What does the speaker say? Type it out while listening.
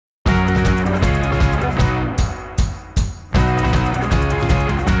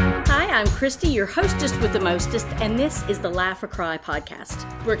I'm Christy, your hostess with the mostest, and this is the Laugh or Cry podcast.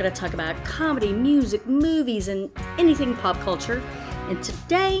 We're going to talk about comedy, music, movies, and anything pop culture. And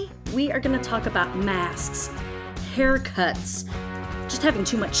today, we are going to talk about masks, haircuts, just having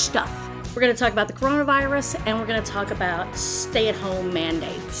too much stuff. We're going to talk about the coronavirus, and we're going to talk about stay-at-home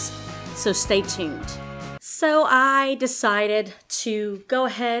mandates. So stay tuned. So I decided to go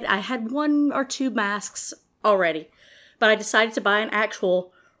ahead. I had 1 or 2 masks already, but I decided to buy an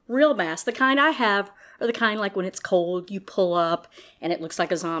actual real mask. The kind I have are the kind like when it's cold, you pull up and it looks like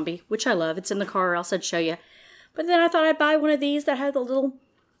a zombie, which I love. It's in the car, or else I'd show you. But then I thought I'd buy one of these that had the little,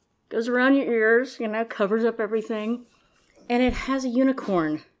 goes around your ears, covers up everything. And it has a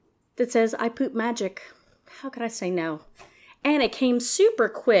unicorn that says, "I poop magic." How could I say no? And it came super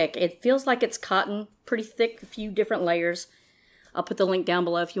quick. It feels like it's cotton, pretty thick, a few different layers. I'll put the link down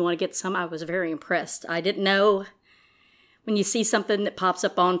below if you want to get some. I was very impressed. I didn't know. When you see something that pops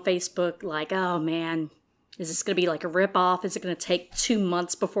up on Facebook, like, oh man, is this going to be like a ripoff? Is it going to take 2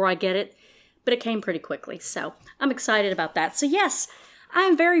 months before I get it? But it came pretty quickly, so I'm excited about that. So yes,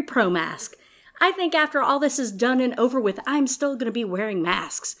 I'm very pro-mask. I think after all this is done and over with, I'm still going to be wearing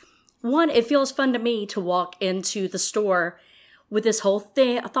masks. One, it feels fun to me to walk into the store with this whole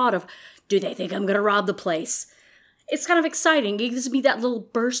thought of, do they think I'm going to rob the place? It's kind of exciting. It gives me that little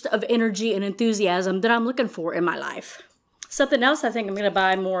burst of energy and enthusiasm that I'm looking for in my life. Something else I think I'm going to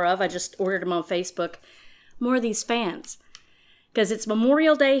buy more of, I just ordered them on Facebook, more of these fans. Because it's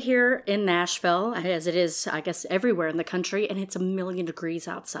Memorial Day here in Nashville, as it is, I guess, everywhere in the country, and it's 1,000,000 degrees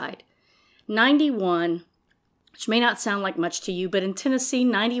outside. 91, which may not sound like much to you, but in Tennessee,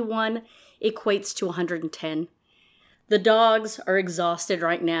 91 equates to 110. The dogs are exhausted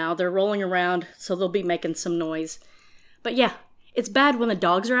right now. They're rolling around, so they'll be making some noise. But yeah, it's bad when the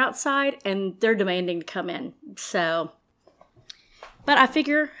dogs are outside and they're demanding to come in. But I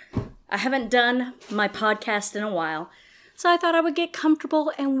figure I haven't done my podcast in a while, so I thought I would get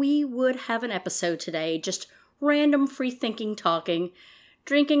comfortable and we would have an episode today. Just random free-thinking talking,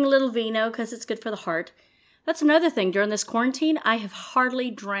 drinking a little vino because it's good for the heart. That's another thing. During this quarantine, I have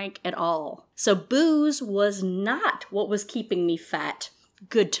hardly drank at all. So booze was not what was keeping me fat.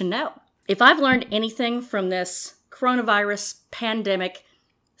 Good to know. If I've learned anything from this coronavirus pandemic,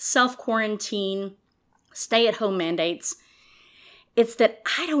 self-quarantine, stay-at-home mandates, it's that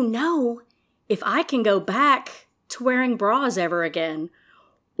I don't know if I can go back to wearing bras ever again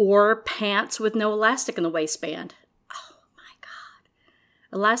or pants with no elastic in the waistband. Oh my God.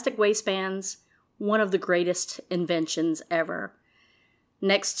 Elastic waistbands, one of the greatest inventions ever.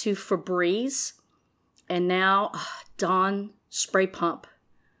 Next to Febreze and now Dawn spray pump.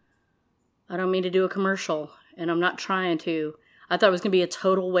 I don't mean to do a commercial and I'm not trying to. I thought it was going to be a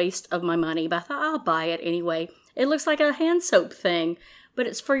total waste of my money, but I thought I'll buy it anyway. It looks like a hand soap thing, but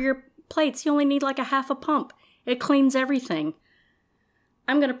it's for your plates. You only need like a half a pump. It cleans everything.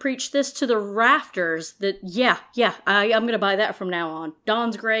 I'm going to preach this to the rafters that, I'm going to buy that from now on.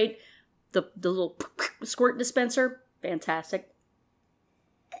 Dawn's great. The little squirt dispenser, fantastic.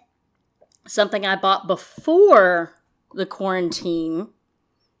 Something I bought before the quarantine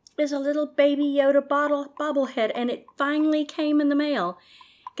is a little Baby Yoda bobblehead, and it finally came in the mail.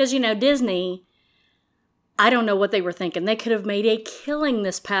 Because, Disney, I don't know what they were thinking. They could have made a killing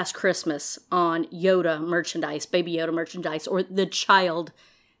this past Christmas on Yoda merchandise, Baby Yoda merchandise, or the child,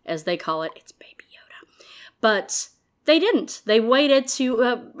 as they call it. It's Baby Yoda. But they didn't. They waited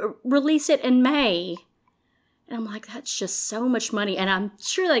to release it in May. And I'm like, that's just so much money. And I'm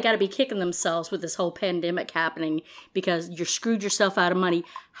sure they got to be kicking themselves with this whole pandemic happening because you screwed yourself out of money.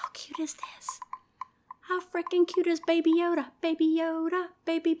 How cute is this? How freaking cute is Baby Yoda? Baby Yoda,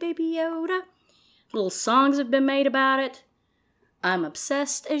 baby Yoda. Little songs have been made about it. I'm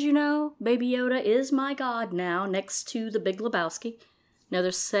obsessed, as you know. Baby Yoda is my god now, next to the Big Lebowski.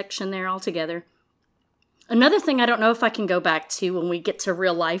 Another section there altogether. Another thing I don't know if I can go back to when we get to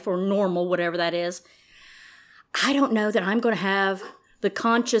real life or normal, whatever that is. I don't know that I'm going to have the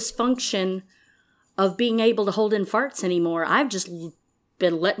conscious function of being able to hold in farts anymore. I've just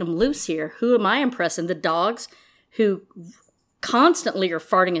been letting them loose here. Who am I impressing? The dogs who constantly are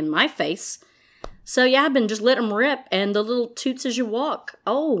farting in my face. So yeah, I've been just letting them rip and the little toots as you walk.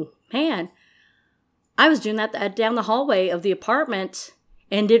 Oh man. I was doing that down the hallway of the apartment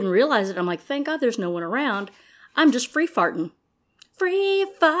and didn't realize it. I'm like, thank God there's no one around. I'm just free farting. Free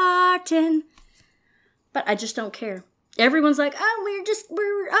farting. But I just don't care. Everyone's like, oh, we've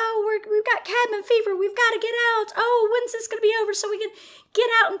got cabin fever. We've got to get out. Oh, when's this going to be over so we can get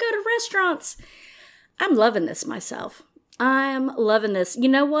out and go to restaurants? I'm loving this myself. I'm loving this. You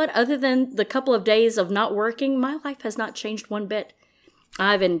know what? Other than the couple of days of not working, my life has not changed one bit.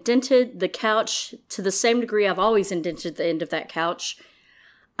 I've indented the couch to the same degree I've always indented the end of that couch.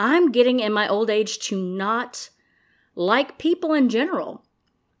 I'm getting in my old age to not like people in general.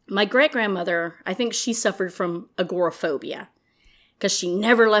 My great-grandmother, I think she suffered from agoraphobia because she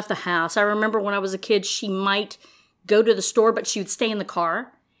never left the house. I remember when I was a kid, she might go to the store, but she would stay in the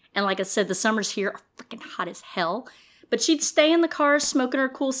car. And like I said, the summers here are freaking hot as hell. But she'd stay in the car smoking her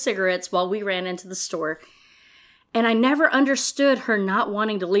cool cigarettes while we ran into the store. And I never understood her not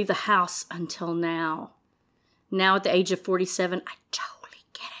wanting to leave the house until now. Now at the age of 47, I totally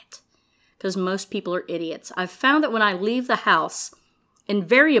get it. Because most people are idiots. I've found that when I leave the house,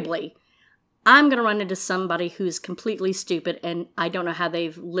 invariably, I'm going to run into somebody who's completely stupid and I don't know how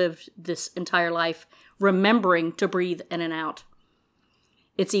they've lived this entire life remembering to breathe in and out.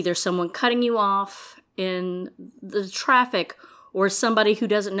 It's either someone cutting you off in the traffic or somebody who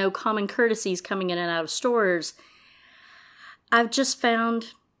doesn't know common courtesies coming in and out of stores. I've just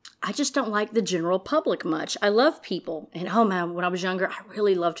found I just don't like the general public much. I love people. And oh man, when I was younger, I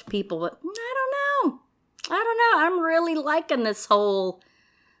really loved people. But I don't know. I'm really liking this whole,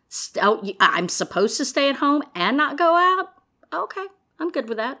 I'm supposed to stay at home and not go out? Okay, I'm good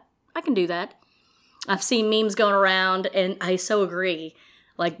with that. I can do that. I've seen memes going around and I so agree.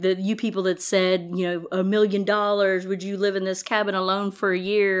 Like you people that said, $1 million, would you live in this cabin alone for a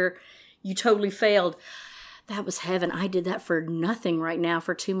year? You totally failed. That was heaven. I did that for nothing right now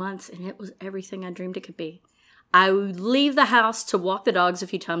for 2 months, and it was everything I dreamed it could be. I would leave the house to walk the dogs a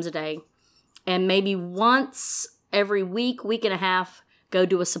few times a day, and maybe once every week and a half, go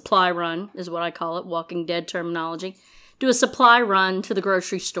do a supply run, is what I call it, Walking Dead terminology. Do a supply run to the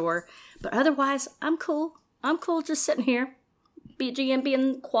grocery store. But otherwise, I'm cool. I'm cool just sitting here,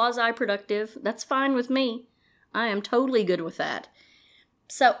 being quasi-productive. That's fine with me. I am totally good with that.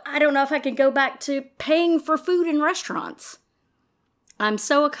 So I don't know if I could go back to paying for food in restaurants. I'm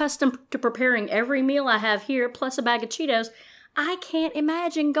so accustomed to preparing every meal I have here, plus a bag of Cheetos, I can't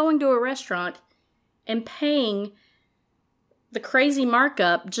imagine going to a restaurant and paying the crazy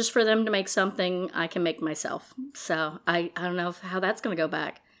markup just for them to make something I can make myself. So I don't know how that's going to go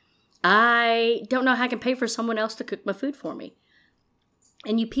back. I don't know how I can pay for someone else to cook my food for me.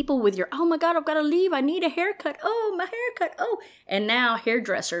 And you people with your, oh my God, I've got to leave. I need a haircut. Oh, my haircut. Oh. And now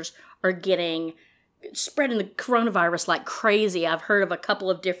hairdressers are spreading the coronavirus like crazy. I've heard of a couple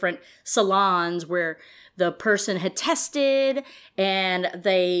of different salons where the person had tested and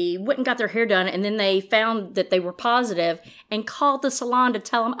they went and got their hair done. And then they found that they were positive and called the salon to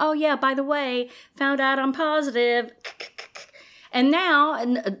tell them, oh yeah, by the way, found out I'm positive. And now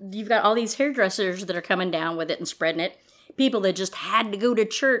you've got all these hairdressers that are coming down with it and spreading it. People that just had to go to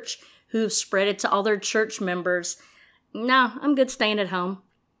church who've spread it to all their church members. No, I'm good staying at home.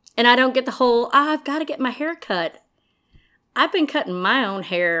 And I don't get the whole, I've got to get my hair cut. I've been cutting my own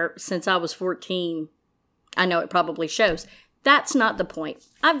hair since I was 14. I know it probably shows. That's not the point.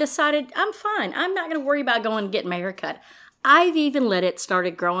 I've decided I'm fine. I'm not going to worry about going and getting my hair cut. I've even let it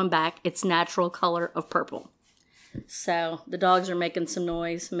started growing back its natural color of purple. So the dogs are making some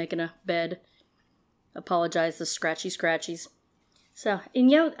noise, making a bed. Apologize, the scratchies. So,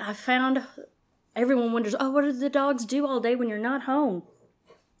 and I found everyone wonders, oh, what do the dogs do all day when you're not home?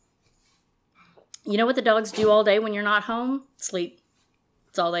 You know what the dogs do all day when you're not home? Sleep.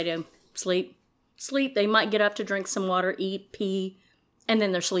 That's all they do. Sleep. They might get up to drink some water, eat, pee, and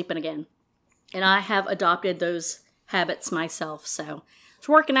then they're sleeping again. And I have adopted those habits myself, so it's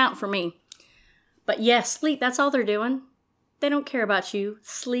working out for me. But yes, sleep, that's all they're doing. They don't care about you.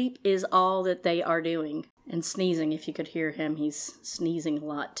 Sleep is all that they are doing. And sneezing, if you could hear him, he's sneezing a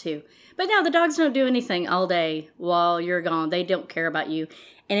lot too. But no, the dogs don't do anything all day while you're gone. They don't care about you.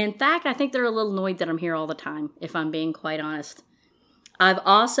 And in fact, I think they're a little annoyed that I'm here all the time, if I'm being quite honest. I've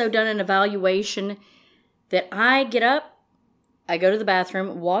also done an evaluation that I get up, I go to the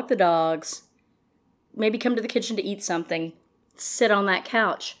bathroom, walk the dogs, maybe come to the kitchen to eat something, sit on that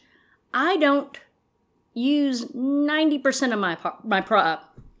couch. I don't use 90% of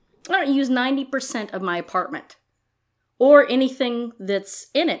I don't use 90% of my apartment or anything that's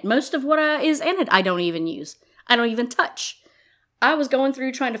in it. Most of what is in it, I don't even use. I don't even touch. I was going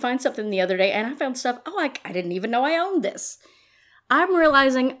through trying to find something the other day and I found stuff, I didn't even know I owned this. I'm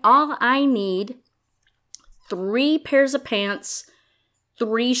realizing all I need, 3 pairs of pants,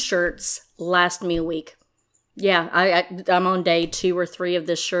 3 shirts, last me a week. Yeah, I'm on day 2 or 3 of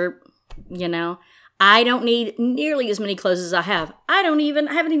this shirt, I don't need nearly as many clothes as I have. I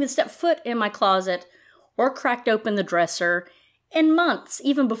haven't even stepped foot in my closet or cracked open the dresser in months,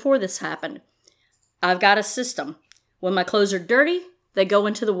 even before this happened. I've got a system. When my clothes are dirty, they go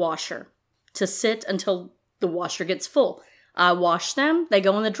into the washer to sit until the washer gets full. I wash them, they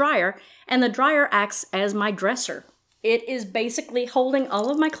go in the dryer, and the dryer acts as my dresser. It is basically holding all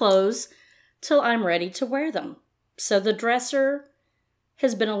of my clothes till I'm ready to wear them. So the dresser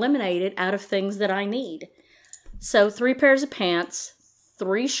has been eliminated out of things that I need. So 3 pairs of pants,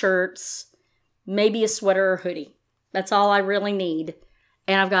 3 shirts, maybe a sweater or hoodie. That's all I really need.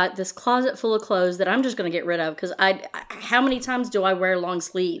 And I've got this closet full of clothes that I'm just going to get rid of because how many times do I wear long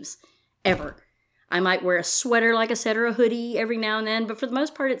sleeves? Ever. I might wear a sweater, like I said, or a hoodie every now and then, but for the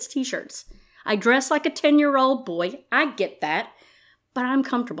most part, it's t-shirts. I dress like a 10-year-old boy. I get that. But I'm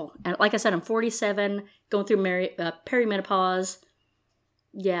comfortable. And like I said, I'm 47, going through perimenopause.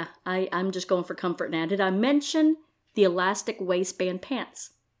 Yeah, I'm just going for comfort now. Did I mention the elastic waistband pants?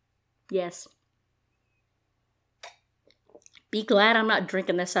 Yes. Be glad I'm not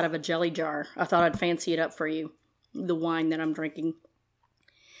drinking this out of a jelly jar. I thought I'd fancy it up for you, the wine that I'm drinking.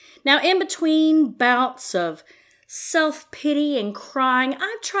 Now, in between bouts of self-pity and crying,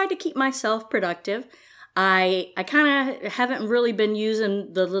 I've tried to keep myself productive. I kind of haven't really been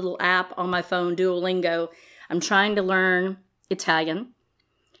using the little app on my phone, Duolingo. I'm trying to learn Italian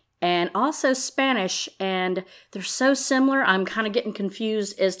and also Spanish, and they're so similar, I'm kind of getting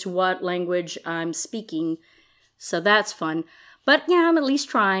confused as to what language I'm speaking, so that's fun. But yeah, I'm at least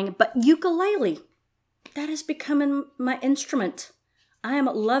trying. But ukulele, that is becoming my instrument. I am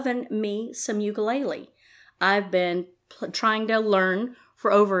loving me some ukulele. I've been trying to learn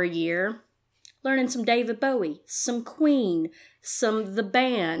for over a year. Learning some David Bowie, some Queen, some The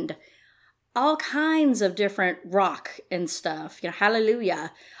Band, all kinds of different rock and stuff.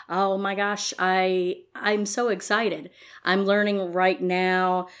 Hallelujah. Oh my gosh, I'm so excited. I'm learning right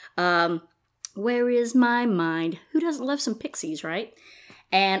now, Where Is My Mind? Who doesn't love some Pixies, right?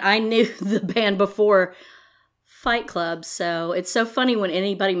 And I knew the band before Fight Club, so it's so funny when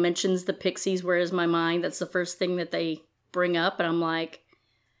anybody mentions the Pixies, Where Is My Mind? That's the first thing that they bring up, and I'm like,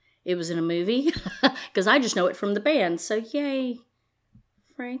 it was in a movie? Because I just know it from the band, so yay.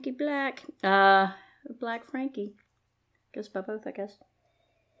 Frankie Black. Black Frankie. Goes by both, I guess.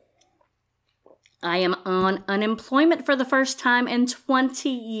 I am on unemployment for the first time in 20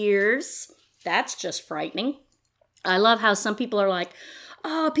 years. That's just frightening. I love how some people are like,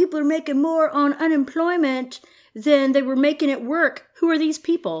 oh, people are making more on unemployment than they were making at work. Who are these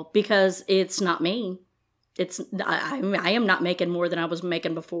people? Because it's not me. I am not making more than I was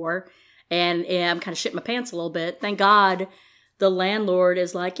making before. And yeah, I'm kind of shitting my pants a little bit. Thank God the landlord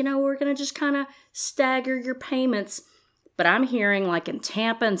is like, we're going to just kind of stagger your payments. But I'm hearing like in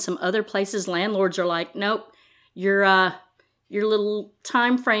Tampa and some other places, landlords are like, nope, your little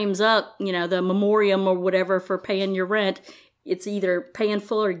time frame's up, the memoriam or whatever for paying your rent. It's either pay in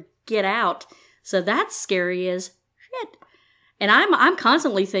full or get out. So that's scary as shit. And I'm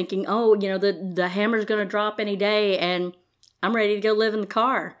constantly thinking, the hammer's going to drop any day and I'm ready to go live in the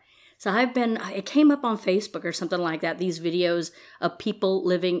car. So it came up on Facebook or something like that, these videos of people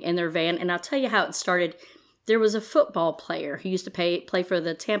living in their van. And I'll tell you how it started. There was a football player who used to play for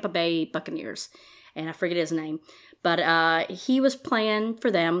the Tampa Bay Buccaneers. And I forget his name. But he was playing for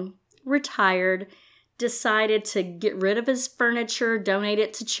them, retired, decided to get rid of his furniture, donate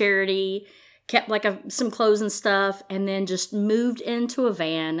it to charity, kept some clothes and stuff, and then just moved into a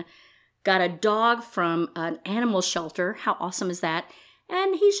van, got a dog from an animal shelter. How awesome is that?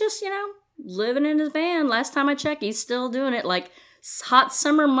 And he's just, living in his van. Last time I checked, he's still doing it. Like hot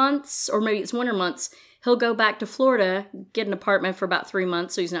summer months, or maybe it's winter months, he'll go back to Florida, get an apartment for about 3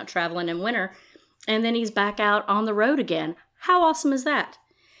 months so he's not traveling in winter, and then he's back out on the road again. How awesome is that?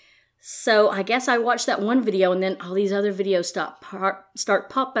 So I guess I watched that one video and then all these other videos start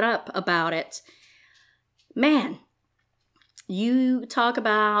popping up about it. Man, you talk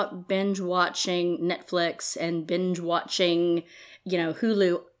about binge watching Netflix and binge watching,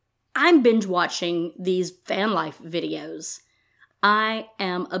 Hulu. I'm binge watching these van life videos. I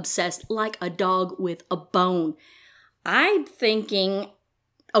am obsessed like a dog with a bone. I'm thinking,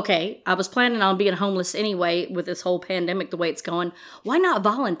 okay, I was planning on being homeless anyway with this whole pandemic, the way it's going. Why not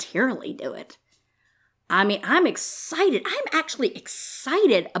voluntarily do it? I mean, I'm excited. I'm actually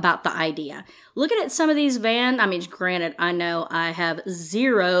excited about the idea. Looking at some of these granted, I know I have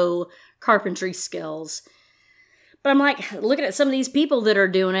 0 carpentry skills. But I'm like, looking at some of these people that are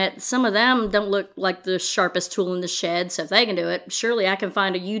doing it, some of them don't look like the sharpest tool in the shed. So if they can do it, surely I can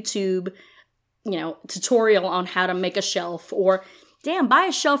find a YouTube, tutorial on how to make a shelf, or damn, buy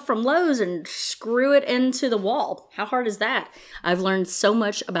a shelf from Lowe's and screw it into the wall. How hard is that? I've learned so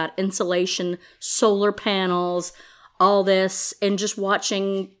much about insulation, solar panels, all this, and just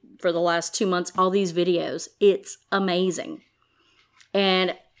watching for the last 2 months all these videos. It's amazing.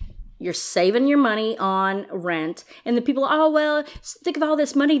 And You're saving your money on rent. And the people, oh, well, think of all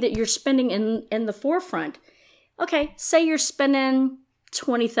this money that you're spending in the forefront. Okay, say you're spending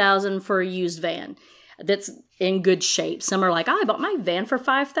 $20,000 for a used van that's in good shape. Some are like, oh, I bought my van for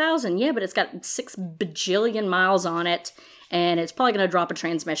 $5,000. Yeah, but it's got 6 bajillion miles on it, and it's probably going to drop a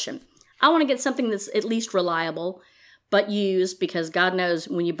transmission. I want to get something that's at least reliable, but used, because God knows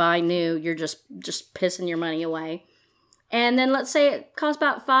when you buy new, you're just pissing your money away. And then let's say it costs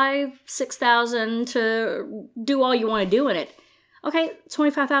about $5,000-$6,000 to do all you want to do in it. Okay,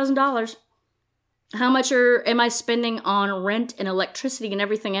 $25,000. How much am I spending on rent and electricity and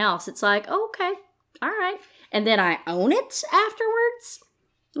everything else? It's like, okay, all right. And then I own it afterwards?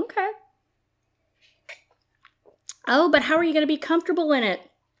 Okay. Oh, but how are you going to be comfortable in it?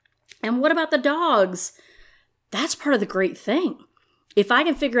 And what about the dogs? That's part of the great thing. If I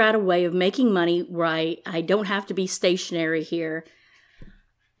can figure out a way of making money where I don't have to be stationary here,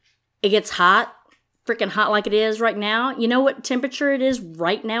 it gets hot, freaking hot like it is right now. You know what temperature it is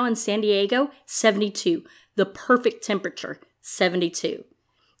right now in San Diego? 72. The perfect temperature, 72.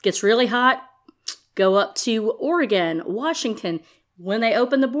 Gets really hot, go up to Oregon, Washington. When they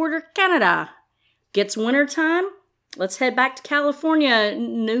open the border, Canada. Gets wintertime, let's head back to California,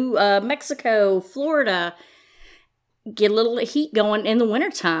 New Mexico, Florida. Get a little heat going in the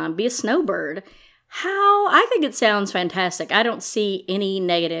wintertime. Be a snowbird. I think it sounds fantastic. I don't see any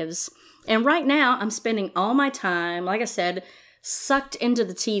negatives. And right now, I'm spending all my time, like I said, sucked into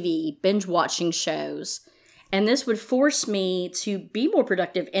the TV, binge watching shows. And this would force me to be more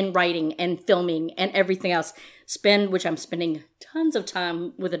productive in writing and filming and everything else. Which I'm spending tons of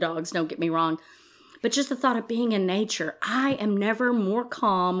time with the dogs, don't get me wrong. But just the thought of being in nature, I am never more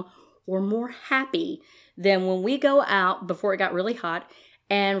calm or more happy than when we go out before it got really hot.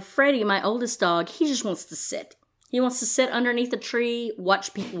 And Freddie, my oldest dog, he just wants to sit. He wants to sit underneath a tree,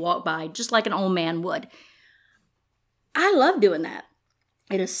 watch people walk by, just like an old man would. I love doing that.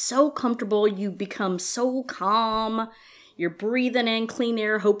 It is so comfortable. You become so calm. You're breathing in clean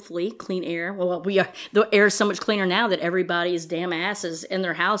air, hopefully clean air. Well, the air is so much cleaner now that everybody's damn ass is in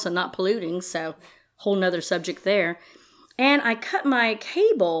their house and not polluting. So, whole nother subject there. And I cut my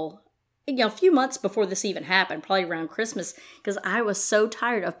cable, a few months before this even happened, probably around Christmas, because I was so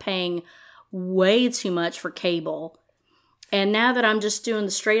tired of paying way too much for cable. And now that I'm just doing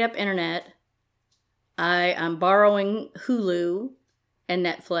the straight up internet, I'm borrowing Hulu and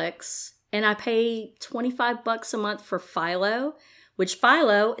Netflix, and I pay $25 a month for Philo, which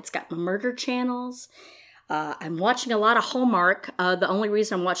Philo, it's got my murder channels. I'm watching a lot of Hallmark. The only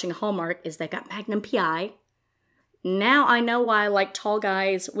reason I'm watching Hallmark is they got Magnum P.I. Now I know why I like tall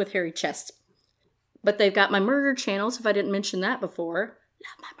guys with hairy chests. But they've got my murder channels, if I didn't mention that before.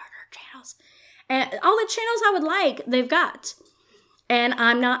 Love my murder channels. And all the channels I would like, they've got. And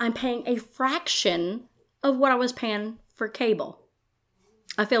I'm paying a fraction of what I was paying for cable.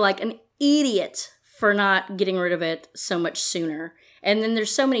 I feel like an idiot for not getting rid of it so much sooner. And then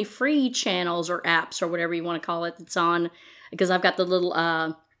there's so many free channels or apps or whatever you want to call it that's on, because I've got the little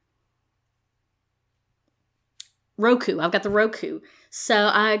Roku. I've got the Roku. So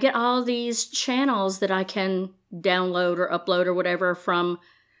I get all these channels that I can download or upload or whatever from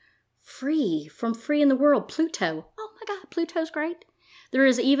free in the world. Pluto. Oh my God, Pluto's great. There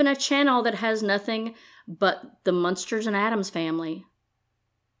is even a channel that has nothing but the Munsters and Addams Family.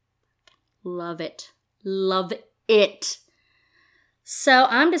 Love it. Love it. So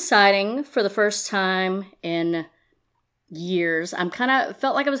I'm deciding for the first time in years, I'm kind of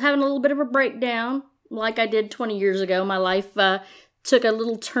felt like I was having a little bit of a breakdown like I did 20 years ago. My life took a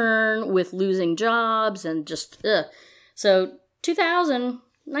little turn with losing jobs and just, So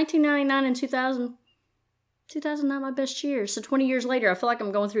 1999 and 2000, not my best years. So 20 years later, I feel like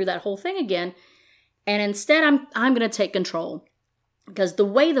I'm going through that whole thing again. And instead, I'm going to take control. Because the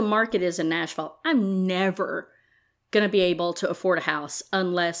way the market is in Nashville, I'm never going to be able to afford a house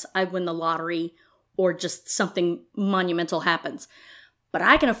unless I win the lottery or just something monumental happens. But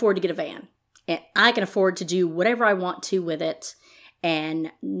I can afford to get a van. And I can afford to do whatever I want to with it.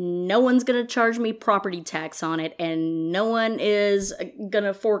 And no one's going to charge me property tax on it. And no one is going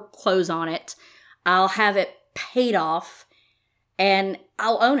to foreclose on it. I'll have it paid off. And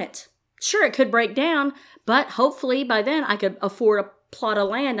I'll own it. Sure, it could break down. But hopefully by then I could afford a plot of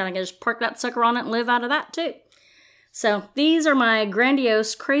land. And I can just park that sucker on it and live out of that too. So these are my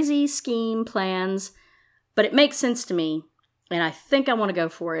grandiose, crazy scheme plans. But it makes sense to me. And I think I want to go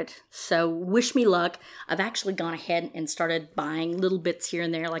for it. So wish me luck. I've actually gone ahead and started buying little bits here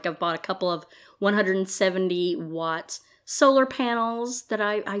and there. Like I've bought a couple of 170 watt solar panels that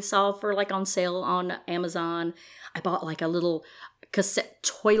I saw for like on sale on Amazon. I bought like a little cassette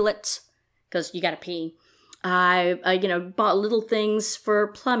toilet because you got to pee. I bought little things for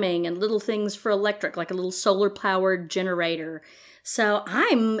plumbing and little things for electric, like a little solar-powered generator. So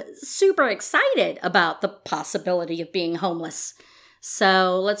I'm super excited about the possibility of being homeless.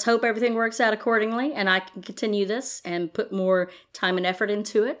 So let's hope everything works out accordingly and I can continue this and put more time and effort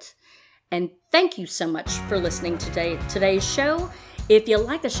into it. And thank you so much for listening to today's show. If you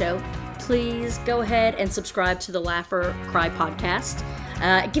like the show, please go ahead and subscribe to the Laugh or Cry podcast.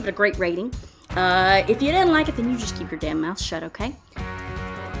 Give it a great rating. If you didn't like it, then you just keep your damn mouth shut, okay?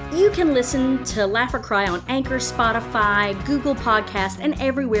 You can listen to Laugh or Cry on Anchor, Spotify, Google Podcast, and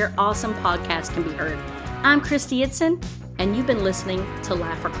everywhere awesome podcasts can be heard. I'm Christy Itzen, and you've been listening to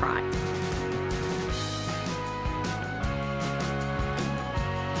Laugh or Cry.